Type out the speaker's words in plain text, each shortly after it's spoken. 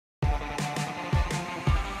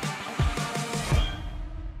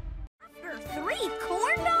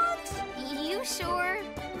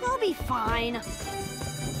be fine.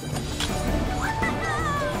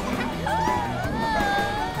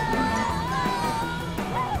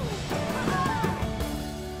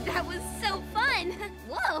 That was so fun.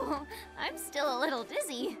 Whoa, I'm still a little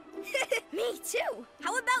dizzy. Me too.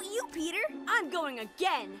 How about you, Peter? I'm going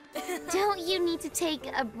again. Don't you need to take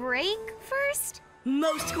a break first?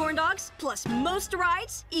 Most corn dogs plus most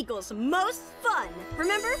rides equals most fun.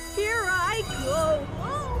 Remember? Here I go.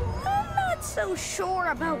 I'm not so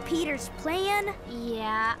sure about Peter's plan.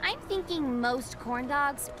 Yeah, I'm thinking most corn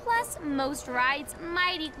dogs plus most rides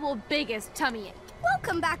might equal biggest tummy ache. We'll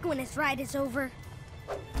come back when his ride is over.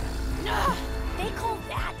 Ugh, they call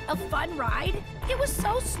that a fun ride? It was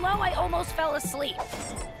so slow I almost fell asleep.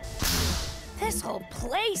 This whole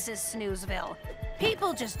place is Snoozeville.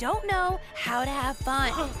 People just don't know how to have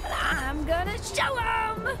fun. But I'm gonna show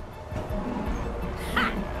them!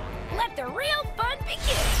 Ha! Let the real fun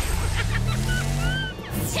begin!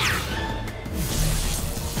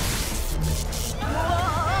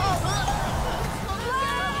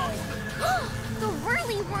 The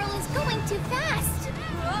whirly whirl is going too fast.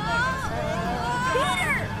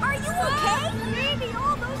 Peter, are you okay? Maybe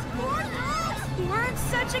all those corn dogs weren't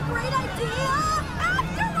such a great idea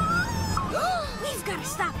after all. We've got to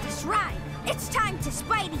stop this ride. It's time to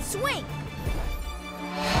Spidey swing.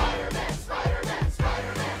 Spider-Man, Spider-Man,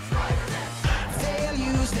 Spider-Man, Spider-Man. They'll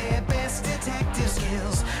use their best detective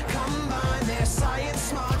skills, combine their science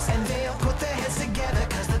smarts, and they'll put their heads together,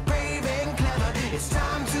 'cause they're brave and clever. It's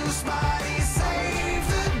time to Spidey save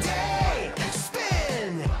the day.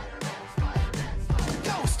 Spin!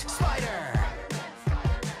 Ghost Spider!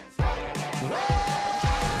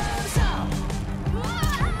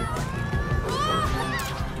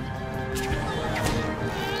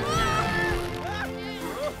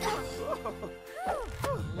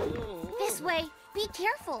 This way. Be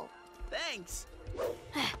careful. Thanks.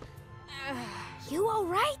 You all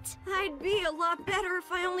right? I'd be a lot better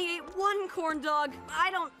if I only ate one corn dog.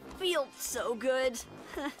 I don't feel so good.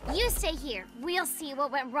 You stay here. We'll see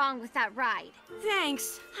what went wrong with that ride.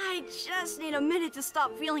 Thanks. I just need a minute to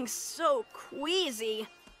stop feeling so queasy.